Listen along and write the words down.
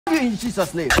In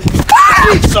Jesus' name.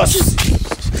 Jesus.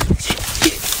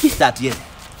 That here.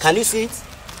 Can you see it?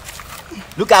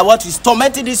 Look at what is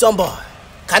tormenting this young boy.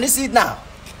 Can you see it now?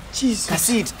 Jesus. Can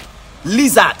see it?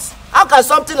 Lizards. How can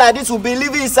something like this will be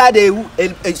living inside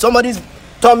somebody's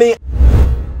tummy?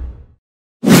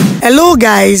 Hello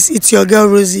guys, it's your girl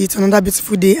Rosie. It's another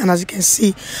beautiful day, and as you can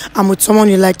see, I'm with someone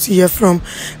you like to hear from.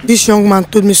 This young man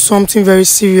told me something very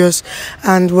serious,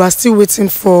 and we are still waiting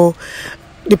for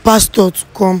the pastor to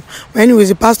come. But anyways,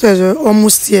 the pastor is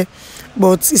almost here,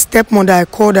 but his stepmother, I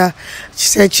called her. She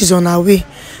said she's on her way.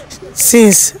 She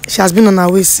has been on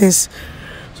her way since.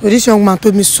 So this young man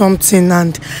told me something,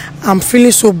 and I'm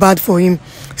feeling so bad for him.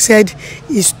 He said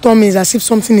his tummy is as if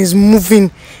something is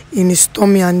moving in his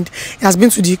tummy, and he has been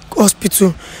to the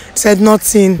hospital. He said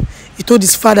nothing. He told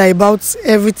his father about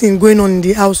everything going on in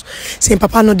the house, saying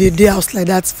Papa no dey house like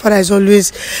that. Father is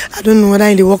always, I don't know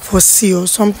whether they work for sea or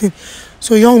something.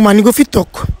 So young man, you go fit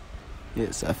talk.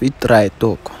 Yes, I fit try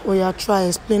talk. Oh yeah, try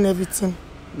explain everything.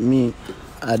 Me,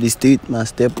 I dey stay with my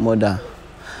stepmother,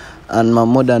 and my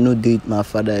mother no dey with my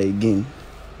father again.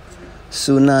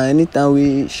 So now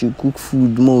anytime she cook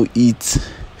food more eat,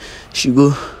 she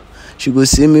go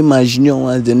say me my junior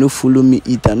ones they no follow me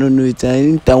eat. I don't know it. And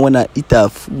anytime when I eat her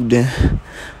food, then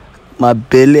my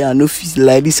belly I no feel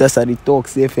like this as I dey talk.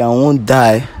 Say if I won't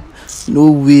die,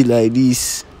 no way like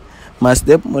this. My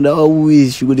stepmother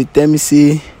always she go dey tell me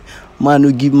say, man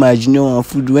no give my junior one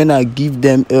food. When I give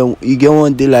them, you get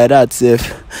one day like that self.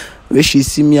 When she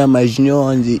see me and my junior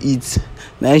ones they eat,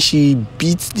 now she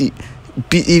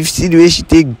if see the way she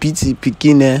take beat the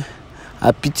pikin,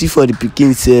 I pity for the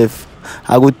pikin self.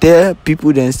 I go tell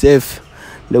people themselves,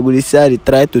 they go decide they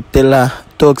try to tell her,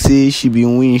 talk say she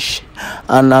been winch.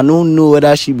 And I don't know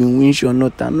whether she been winch or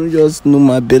not. I don't just know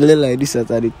my belly like this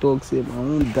as I dey talk, say I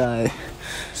won't die.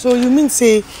 So you mean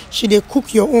say she dey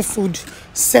cook your own food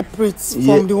separate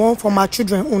from the one from her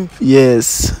children own?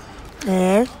 Yes.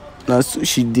 That's so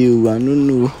she do. I don't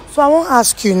know. So I want to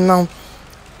ask you now,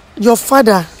 your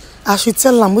father, I should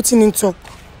tell him what he talk.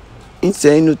 He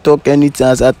say he no talk anything.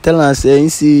 As I tell him, say he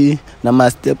see na my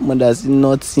stepmother see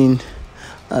nothing.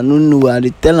 I don't know. I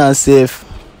dey tell him self,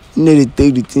 he no dey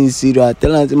take the thing serious. I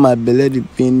tell him say my belly dey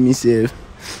pain me self,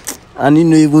 and he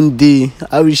no even dey.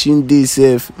 I wish him dey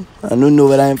self. I don't know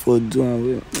what I'm for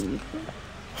doing.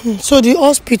 So the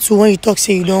hospital when you talk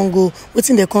say you don't go,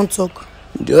 wetin they can't talk?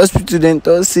 The hospital then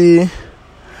talk say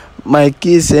my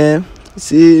case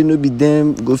say no be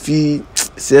them go fit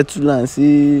settle and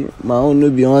say my own no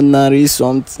be ordinary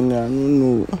something. I don't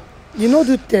know. You know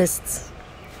do tests.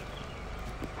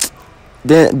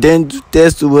 Then do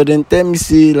test, but then tell me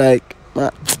say like my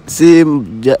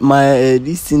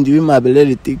this thing the way my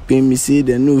belly dey take pain me say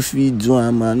they no fit do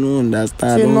am. I no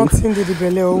understand. Say nothing dey the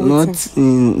belly or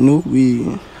nothing, no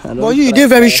way. But you dey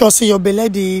very sure say your belly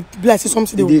dey like say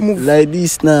something dey move. Like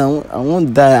this now, I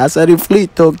won't die. As I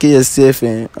reflect talk yourself,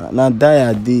 now die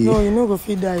a day. No, you no go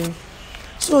fit die.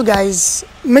 So guys,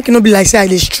 make it not be like say I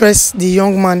dey stress the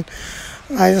young man.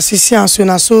 As you see and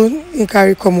so in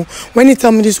carry come. When he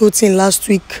tell me this whole thing last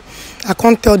week, I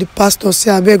can't tell the pastor,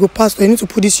 say I beg, pastor, you need to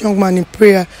put this young man in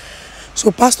prayer.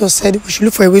 So pastor said we should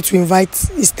look for a way to invite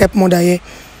his stepmother here.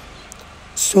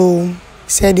 So he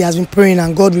said he has been praying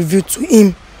and God revealed to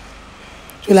him.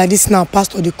 So like this now,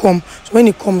 pastor they come. So when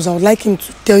he comes, I would like him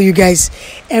to tell you guys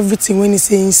everything when he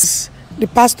says the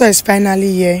pastor is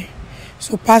finally here.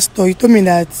 So pastor, you told me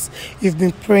that you've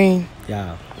been praying.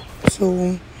 Yeah.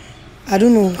 So I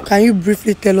don't know, can you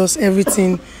briefly tell us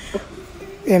everything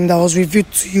that was revealed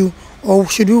to you, or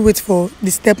should we wait for the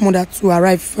stepmother to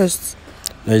arrive first?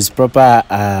 No, it's proper.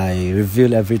 I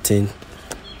reveal everything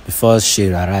before she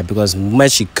arrives, because when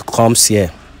she comes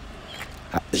here,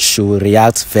 she will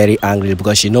react very angry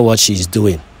because she knows what she's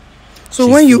doing. So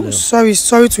when you sorry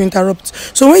to interrupt.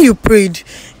 So when you prayed,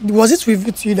 was it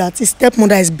revealed to you that his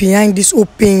stepmother is behind these whole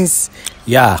pains?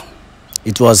 Yeah,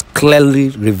 it was clearly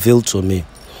revealed to me.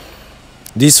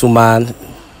 This woman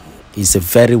is a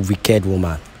very wicked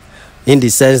woman, in the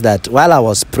sense that while I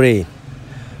was praying,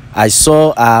 I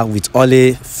saw her with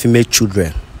only female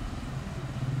children,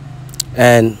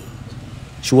 and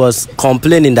she was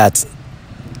complaining that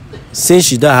since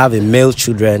she don't have a male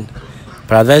children,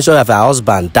 peradventure if her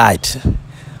husband died,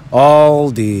 all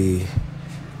the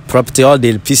property, all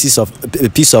the piece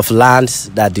of land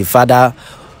that the father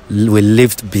will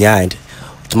leave behind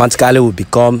automatically will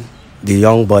become the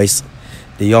young boys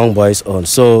own.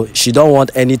 So she don't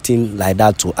want anything like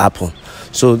that to happen.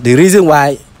 So the reason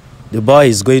why the boy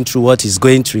is going through what he's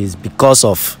going through is because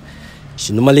of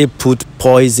she normally put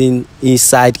poison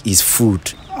inside his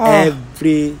food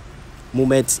every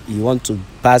moment you want to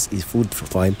pass his food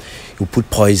for him, you put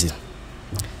poison,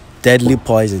 deadly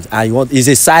poison, and it's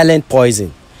a silent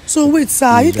poison. So wait, sir,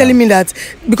 are you telling me that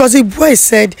because the boy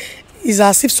said it's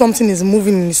as if something is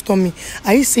moving in his stomach?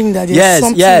 Are you saying that there's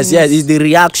something? Yes. It's the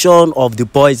reaction of the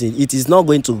poison. It is not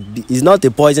going to be, it's not the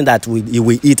poison that he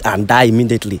will eat and die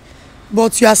immediately.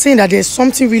 But you are saying that there's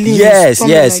something really yes.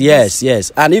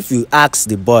 And if you ask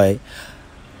the boy,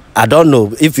 I don't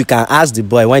know if you can ask the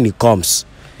boy when he comes.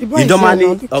 He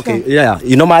normally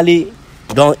he normally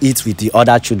don't eat with the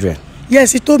other children.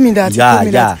 Yes, he told me that.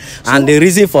 That. So, and the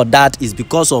reason for that is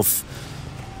because of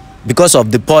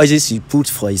the poisons he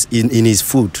put in his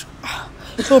food.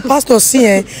 So, Pastor, see,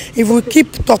 if we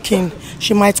keep talking,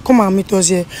 she might come and meet us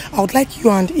here. I would like you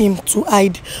and him to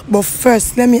hide. But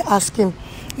first, let me ask him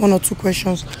 1 or 2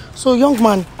 questions. So, young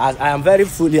man, I'm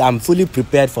fully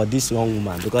prepared for this young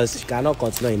woman because she cannot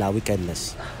continue in her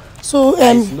wickedness. So,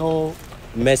 there's no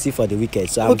mercy for the wicked.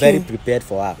 So I'm very prepared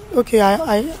for her. Okay,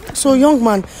 so young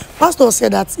man, Pastor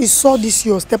said that he saw this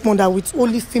your stepmother with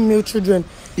only female children.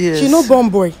 Yes. She no born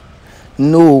boy.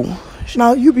 No.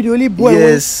 Now you be the only boy.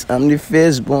 Yes, I'm the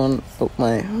firstborn of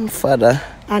my father.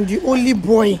 And the only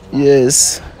boy.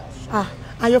 Yes.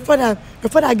 And your father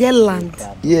get land.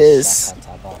 Yes.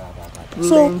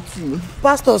 So,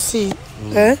 Pastor, see,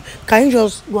 can you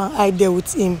just go and hide there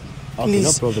with him, please?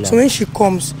 Okay, no problem. So when she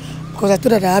comes, because I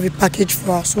told her that I have a package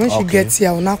for her. So when she gets here,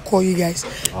 I will now call you guys.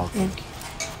 Okay.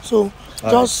 So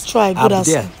just try good as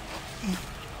there.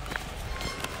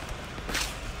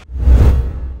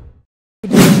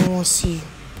 I want to see you.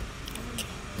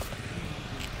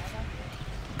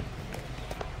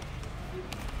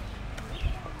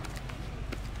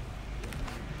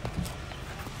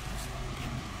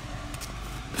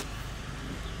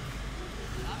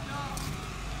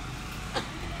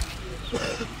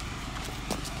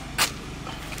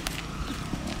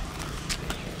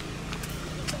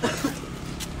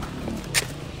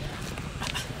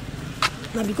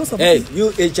 Now because of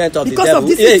you agent of the devil. Because of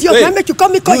this idiot, I make you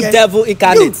come me call you devil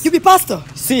incarnate. You be pastor.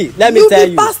 See, let me tell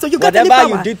you. Pastor, you got whatever any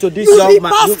power. you did to this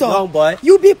young boy,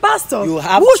 you be pastor. You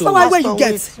have Which to. power where you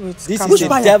get? This is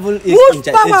the devil. Which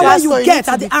power where you get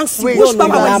at the answer? Which power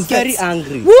where I'm you very get?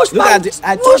 angry. Which Look at this.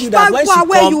 I told you that when she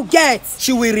comes,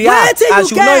 she will react and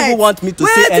she will not even want me to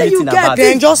say anything about it.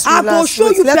 Then just I go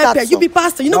show you pepper. You be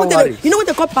pastor. You know what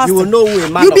they call pastor? You will know who a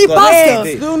man of God is. You be pastor.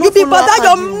 You be pastor.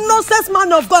 Your nonsense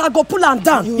man of God. I go pull and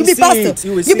down. You be pastor.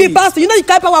 You be pastor. You know the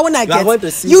kind of power when I get.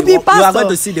 You be pastor. You are going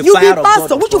to see the you fire be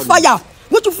pastor. of God. Which you fire?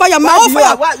 Which you fire? My own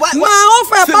fire. My own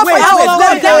fire. My own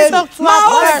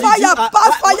fire.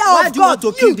 Pass fire of God. Why do you want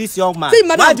to kill this young man? See,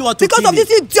 madam, because of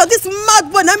this idiot, this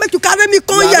mad boy, now make you carry me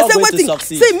come here. Say waiting.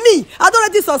 See me. I don't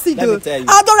already succeed. I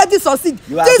don't already succeed.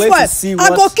 This boy, I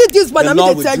go kill this boy. Let me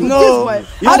tell you. This boy,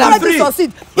 I don't already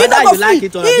succeed. He not go free.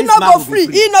 He not go free.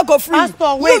 He not go free.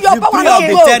 You your power no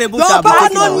go. Your power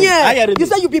no near. You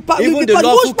say you be pastor. You be pastor.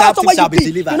 Which pastor where you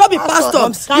be? You not be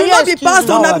pastor. You not be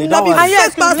pastor. You not be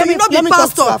pastor. You not be pastor.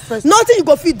 Nothing you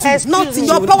go fit do. Nothing.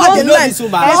 Your power dey left. Your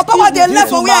power dey left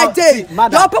for where I dey.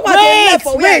 Your power dey left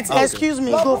for where I dey. Excuse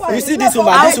me. Go for it. You see this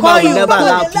woman. This woman will never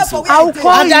allow peace. I will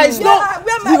call you. There is no.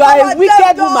 You are a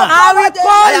wicked woman.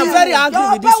 I am very angry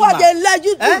with this woman.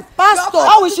 Pastor,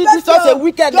 how will she do such a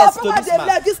wickedness to this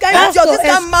man? This kind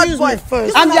mad boy.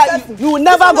 And you will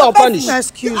never go unpunished.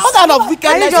 Excuse. What kind of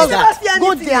wickedness is that?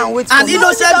 Go there and wait for An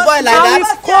innocent boy like that. I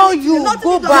will call you.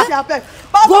 Go back.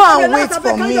 Go and wait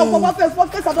for me.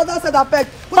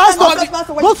 Pastor,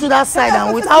 go to that side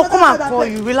and wait. I'll come and call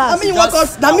you. Relax.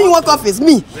 That mean walk off is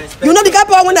me. You know the kind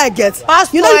of power when I get.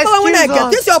 You know the power when I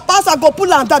get. This your pastor go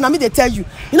pull and down. I mean they tell you.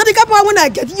 You know the kind of power when I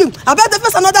get. You. I bet the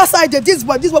first another side. This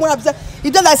boy when I said. He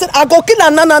then I said I go kill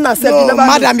and nana. No,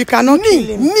 madam, you cannot kill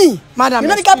him. Me. Madam, you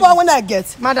know the kind of power when I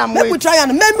get. Madam, make we try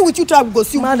and maybe with you try we go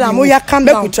see. Madam, oh yeah, calm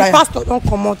down. Make we try. Pastor don't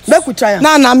come out. Make we try.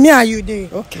 Nah, me and you there.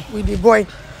 Okay. With the boy.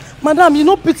 Madam, you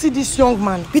no pity this young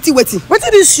man. Pity waiting. Pity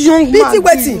this young man. Pity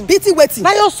waiting. Pity waiting.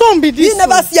 Now your son be this. He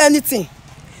never see anything.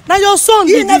 Now your son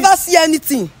be this. He never see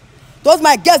anything. Those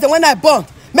my girls, when I born,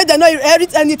 make them not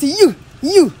inherit anything.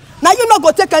 You. Now you not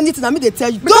go take anything. I mean they tell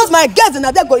you. Those my girls, and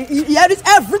they go inherit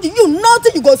everything. You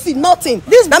nothing. You go see nothing.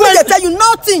 This now they tell you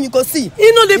nothing. You go see.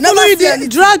 You know they follow you. They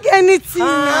drag anything.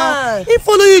 He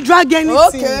follow you drag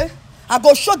anything. Okay. I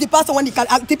go show the pastor when he can.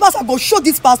 The pastor go show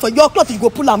this pastor your cloth. You go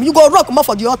pull him. You go run come out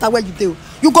for the altar where you do.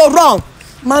 You go run.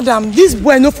 Madam, this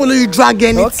boy no follow you drag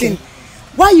anything. Okay.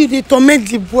 Why you dey torment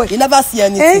the boy? You never see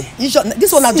anything. This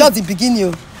one is just the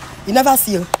beginning. You never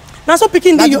see. Now so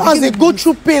pikin dey your house dey go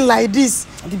through pain like this.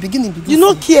 At the beginning. You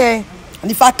no care.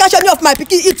 And if I catch any of my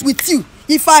pikin eat with you,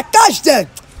 if I catch them,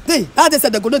 See, how they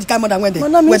said they go know the kind mother when they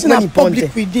Madam, when in he a born public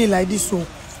them. we dey like this, so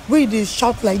where they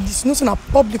shout like this, no, in a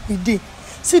public we dey.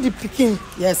 See the pikin.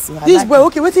 Yes, This like boy,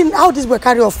 okay, waiting, how this boy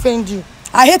carry offend you?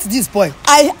 I hate this boy.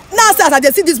 I now say as I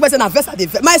dey see this boy say na vex I dey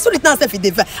vex. My spirit now self e dey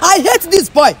vex. I hate this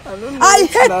boy. I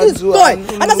hate this boy.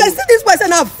 And as I see this boy say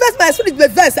na vex, my spirit dey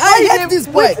vex. I hate this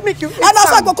boy. And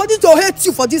also I go continue to hate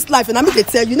you for this life. And I make dey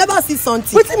tell you, never see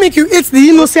something. Wetin make you hate the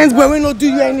innocent boy when no do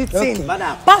you anything?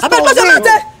 Abeg close your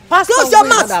mouth. Close your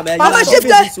mouth. Mama shift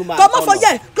there. Come on for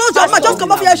here. Close your mouth. Just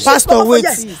come on for here. Pastor, wait.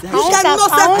 You can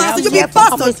innocent pastor. You be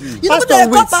pastor. You know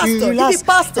the pastor. You be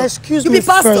pastor. Excuse you me be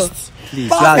pastor. first. Please,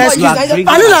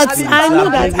 I know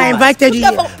that I invited you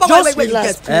here. Just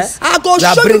relax, please. I go You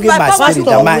are show you bringing my my spirit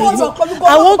pastor. and mine.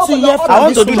 I want to hear from I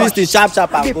want to this do woman. this thing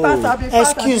sharp and go.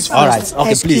 Excuse me. All right,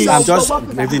 okay, Excuse. please. I'm just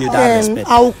giving you that respect.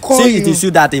 I'll call See, you. it is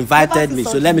you that invited me,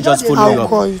 so let me just follow I'll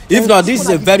call you. you. If not, this is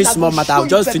a very small matter. I'll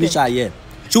just finish her here.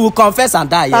 She will confess and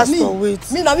die. Yes. Pastor,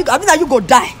 wait. Me now you go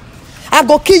die. I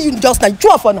go kill you just now.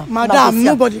 True for now. Madam,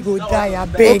 nobody go die, I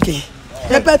beg. Okay.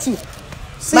 Repent you.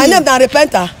 My name na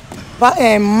repenter.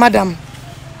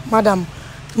 Madam,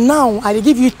 now I dey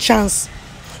give you chance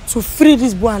to free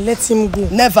this boy and let him go.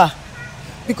 Never.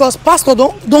 Because pastor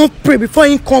don't pray before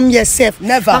he come here sef.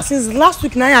 Never. And since last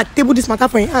week now I table this matter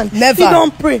for him hand. Never. He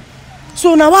don't pray.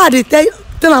 So now why they tell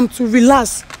him to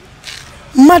relax?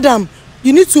 Madam,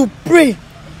 you need to pray.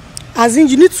 As in,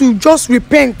 you need to just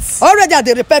repent. Already I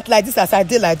dey repent like this as I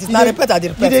did like this. Now repent I dey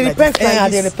repent. You dey repent like I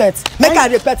dey this. repent. Make I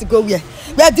repent go where?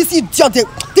 Where this idiot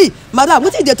dey. Madam,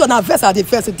 wetin dey talk na verse I dey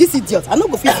verse. This idiot, I no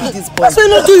go fit feed this boy. That's why he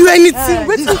no do you anything.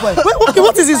 This boy. Okay,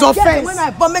 what is his offense? When I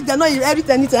born, make them know you inherit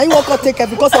anything. And you won't come take care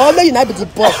because only you na be the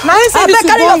boy. Now he send you to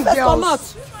carry born your face come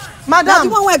girls. out. Madam, Na the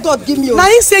one wey God give me. now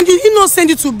he no send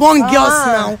you to born girls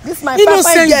now. This my He no papa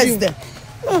send yes you. them.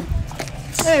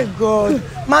 Hey God,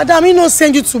 Madam, he no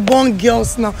send you to born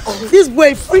girls now. This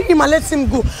boy, free him and let him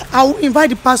go. I will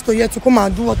invite the pastor here to come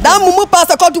and do what. That mumu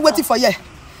pastor come do waiting for you.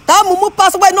 That mumu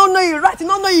pastor wey no know you right, you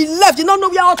no know you left, you no know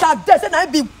where out there. Say na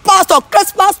him be pastor,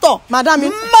 Christ pastor. Madam,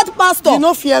 mad pastor. You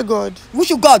no fear God. Which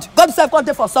you God? God himself come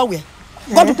there for somewhere.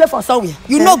 God will there for somewhere.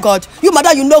 You know God. You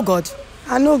madam, you know God.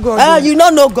 I know God. You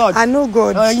don't know God. I know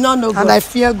God. You don't know God. And I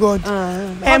fear God.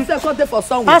 God himself come there for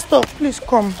somewhere. Pastor, please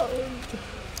come.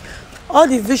 All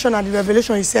the vision and the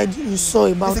revelation he said you saw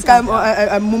about This kind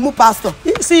of mumu pastor.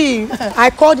 See, I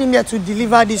called him here to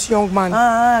deliver this young man.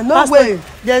 No Pastor, way.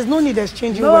 There's no need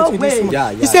exchanging No words with this way. woman.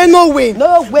 Yeah. He said no way.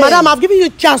 No way. Madam, I've given you a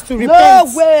chance to repent.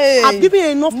 No way. I've given you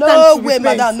enough No time to way,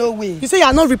 repent. madam, no way. You say you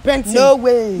are not repenting. No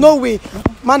way. No way.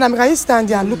 Madam, can you stand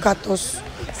there and look at us?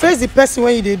 Face the person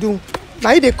when they do.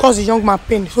 Now they cause the young man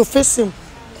pain. So face him.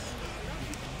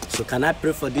 So can I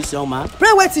pray for this young man? Pray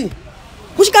wetin?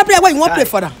 Which kind pray wey you wan pray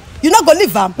for am? You no go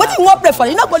leave am. Wetin you wan pray for am?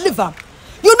 You no go leave am.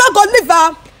 You no go leave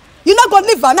am. You no go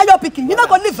leave am. Na your pikin. You no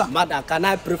go leave am. Madam, can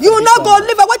I pray for You this no young go man?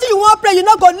 leave am. Wetin you wan pray? You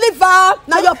no go leave am.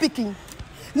 Na your pikin.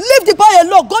 Leave the boy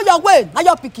alone. Go your way. Na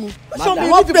your pikin. Madam,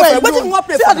 You wan leave the pray boy for am? Wetin alone. you wan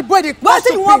pray See for how am? the boy dey cause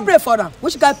Wetin you wan pain. pray for am?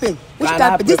 Which kind pain? Which Can kind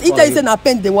I pain? pray This for intel you? say na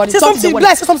pain dey worry. Say something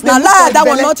bless, say something Na look lie for that the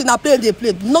one belle. nothing. Na pain dey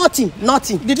play.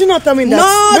 Nothing. Did you not tell me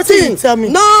that? Wetin you tell me?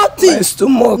 Nothing. My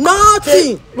stomach.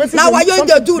 Nothing. Wetin Na you- why you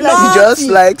dey do something nothing? Just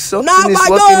like something is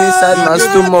working inside my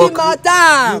stomach.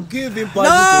 You give him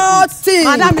poison to Nothing.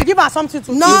 Madam, you give her something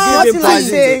to No. eat. eat. Give him What I poison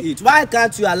say? to eat. Why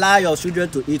can't you allow your children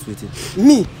to eat with it?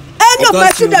 Me. Any of my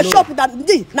Because you children know- shop with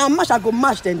that. Now mash I go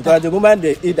mash them. Because the moment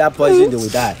they eat that poison, they will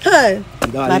die. Hey.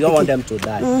 You don't want them to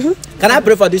die. Can I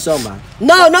pray for this young man?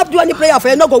 No, not do any prayer for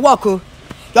you. No go walk. Oh.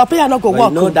 Your prayer no go But walk.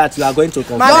 you know that you are going to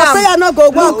confess. Madam, Your prayer no go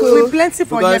walk. We Oh. plenty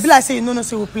for Because- you. Be like say you know, no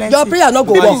say we plenty. Your prayer no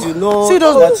go Because walk. you know See what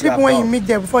those you people when have you done. meet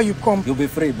there before you come. You'll be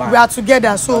free, man. We are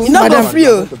together, so You no go madam, free.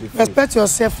 Oh. respect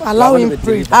yourself. Allow him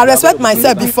pray. I respect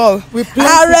myself before. We plenty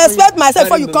I for respect myself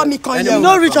before you call me come You here.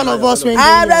 know, reach all of us when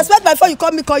I they know. respect myself before you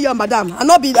call me come here, madam. I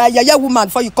not be a yeye woman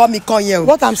before you call me come here.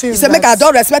 What I'm saying You is say make that- I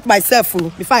don't respect myself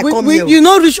before I come here. You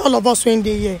know, reach all of us when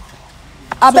they here.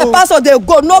 Abeg pastor dey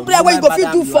go. No prayer wey you go Madam,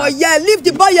 fit do you for are- here. Leave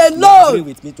the boy You agree alone.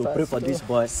 with me to pray for this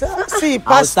boy. See,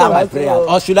 I'll start my pastor. prayer.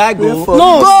 Or should I go?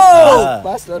 No,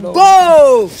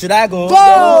 Go. Should I go?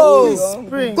 Go.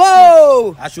 pray.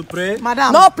 Go. I should pray.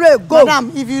 Madam. No pray. Go.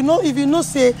 Madam, if you know,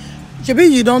 say, maybe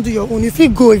you don't do your own. If you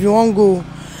go, if you won't go,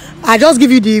 I just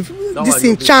give you this worry, in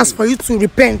you'll be chance free. for you to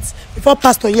repent before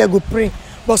pastor here go pray.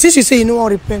 But since you say you don't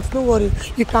want to repent, no worry.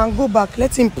 You can go back.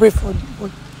 Let him pray for the boy.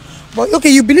 But okay,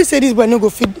 you believe say this boy no go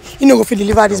fit, you no go fit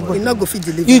deliver this boy. You no go fit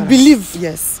deliver. You believe?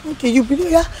 Yes. Okay, you believe?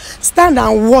 Yeah. Stand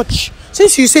and watch.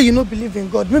 Since you say you no believe in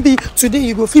God, maybe today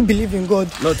you go fit believe in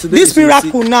God. No, today This you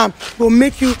miracle now will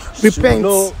make you You repent.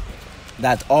 know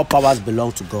that all powers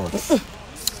belong to God.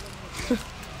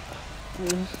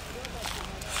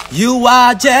 You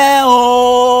are Jehovah.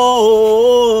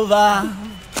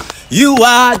 You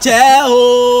are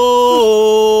Jehovah.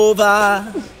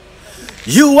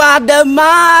 You are the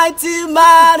mighty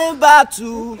man in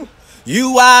battle.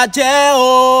 You are Jehovah.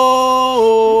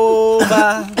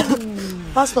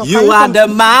 Pastor, You are the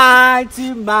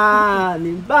mighty man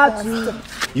in battle.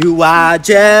 You are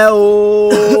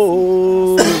Jehovah.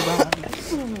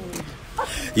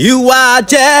 You are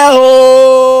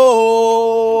Jehovah.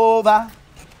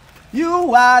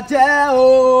 You are Jehovah.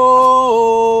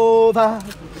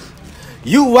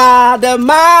 You are the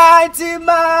mighty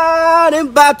man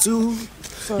in battle.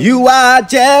 You are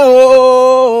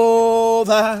Jehovah.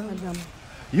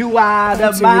 You are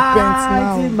the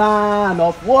mighty man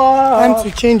of war. Time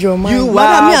to change your mind. You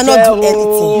Madam, me, I not do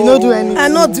anything. You not do anything. I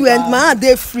not do anything. Man,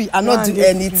 they free. I not do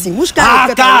anything. Which kind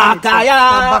of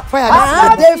Akakaya.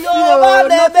 they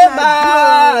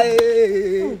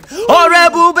free.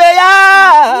 Orebubeya.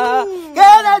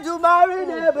 Kena jumari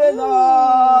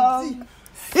nebelo.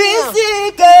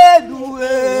 Isi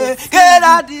kedue.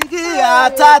 Kena digi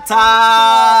atata.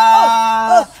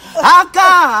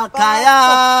 Akakaya.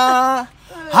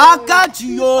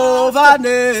 Jehovah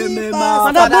name,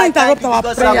 Father, don't interrupt our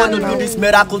prayer. I want to do this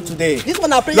miracle today. This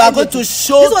one I pray. You are going to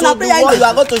show to the world. You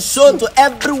are going to show to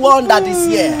everyone that is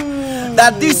here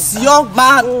that this young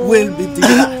man will be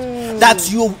delivered. That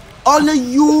only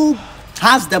you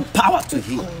has the power to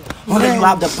heal. Only you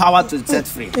have the power to set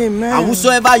free. Amen. And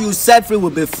whosoever you set free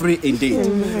will be free indeed.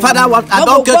 Amen. Father, I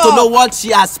don't get to know what she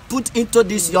has put into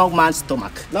this young man's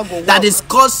stomach that is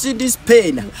causing this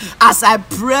pain. As I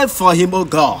pray for him, oh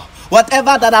God,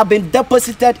 whatever that have been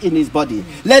deposited in his body,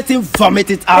 let him vomit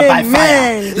it out by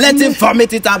fire. Let him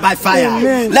vomit it out by fire.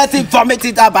 Amen. Let him vomit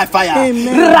it out by fire.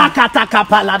 Amen. Rakataka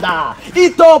palada.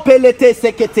 Ito pelete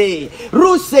sekete.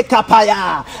 Ruse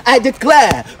kapaya. I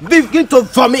declare, begin to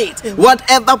vomit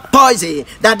whatever poison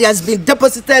that has been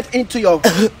deposited into your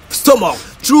stomach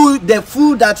through the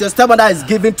food that your stepmother is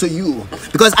giving to you,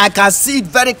 because I can see it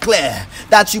very clear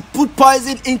that you put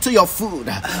poison into your food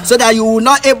so that you will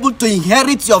not able to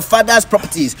inherit your father's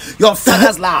properties, your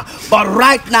father's land. But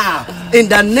right now, in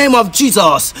the name of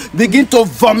Jesus, begin to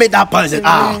vomit that poison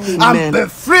out and be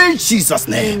free in Jesus'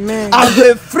 name. And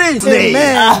be free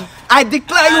today. I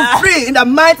declare you free in the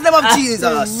mighty name of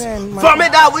Jesus.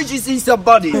 Vomit that which is in your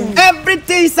body.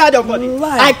 Everything inside your body.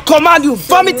 I command you,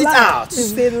 vomit it out.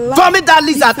 Vomit that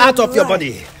lizard out of your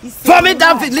body. Vomit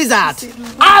that lizard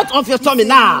out of your tummy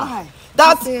now.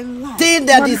 That thing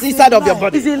that is inside of your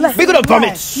body. Begin to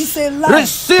vomit.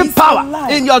 Receive power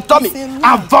in your tummy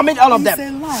and vomit all of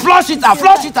them. Flush it out.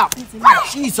 Flush it out.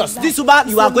 Jesus, this woman,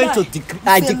 you are going to decree.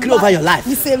 I decree over your life.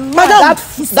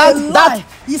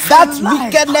 That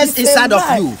wickedness inside of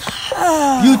you.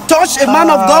 You touch a man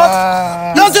of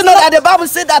God. Don't you know that the Bible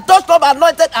said that touch not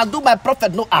anointed and do my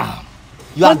prophet no harm?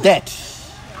 You are dead.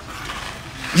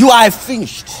 You are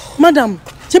finished. Madam,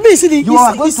 you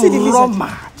are going to run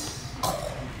mad.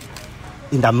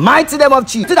 In the mighty name of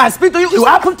Jesus, I speak to you, it will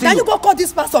happen to you. Can you go call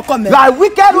this pastor? Come here. You are a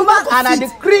wicked woman, and I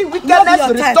decree wickedness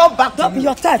to return back to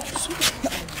you.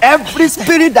 Every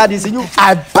spirit that is in you,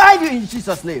 I bind you in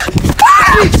Jesus' name.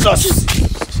 Jesus.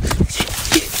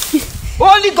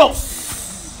 Holy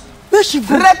Ghost. Where she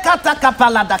go?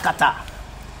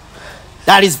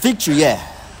 There is victory here.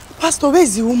 Pastor, where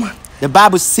is the woman? The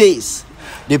Bible says,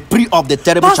 the pre of the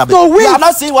terrible shall be. Pastor, You are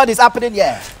not seeing what is happening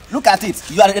here. Look at it.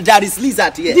 There is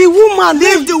lizard here. The woman.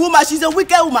 Leave the woman. She's a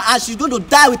wicked woman and she's going to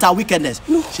die with her wickedness.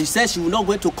 No. She says she will not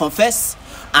going to confess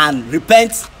and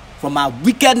repent from her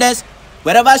wickedness.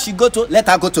 Wherever she go to, let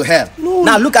her go to hell. No.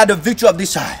 Now look at the victory of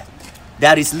this child.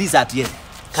 There is lizard here.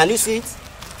 Can you see it?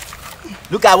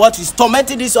 Look at what is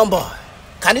tormenting this young boy.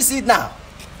 Can you see it now?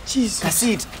 Jesus. Can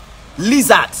see it?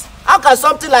 Lizard. How can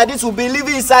something like this will be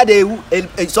living inside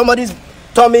somebody's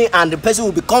tummy and the person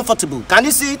will be comfortable? Can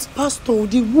you see it? Pastor,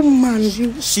 the woman.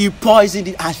 She poisoned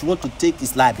it and she wants to take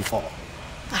his life before.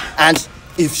 And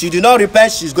if she did not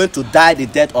repent, she's going to die the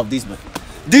death of this man.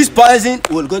 This poison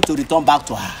will going to return back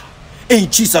to her. In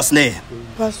Jesus' name.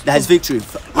 Pastor. There is victory.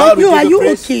 Are you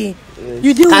okay?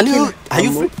 You did okay? Are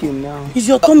you free? Now. Is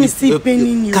your tummy still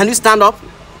paining you? Can you stand up?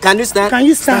 Can you stand? Can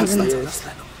you stand?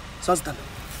 Stand up.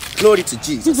 Glory to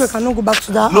Jesus. This way cannot go back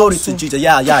to that Glory house. to Jesus.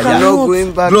 Yeah.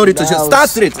 Going back Glory to Jesus. Stand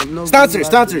straight. Stand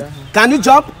straight. Can you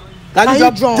jump? Can you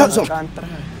jump? Jump.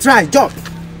 Try, jump.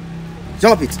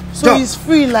 Jump it. So Jump. he's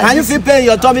free like Can you this. feel pain in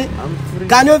your tummy?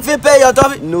 Can you feel pain in your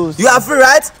tummy? No, You are free,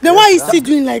 right? Then why is he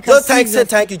doing like Don't a say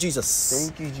thank you, Jesus.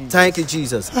 Thank you, Jesus. Thank you,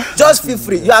 Jesus. Just feel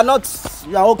free. You are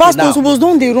okay Pastor, now. suppose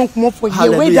don't they run come up for here?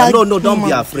 Where Hallelujah. that No, don't be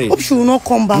woman? afraid. Hope she will not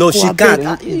come back. No, oh, she abeg.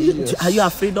 can't. Are you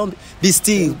afraid? Don't be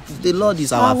still. The Lord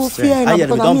is our will strength. fear him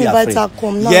because Don't be I invite afraid. her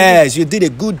come now. Yes, you did a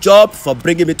good job for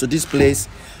bringing me to this place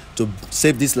to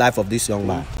save this life of this young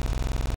man.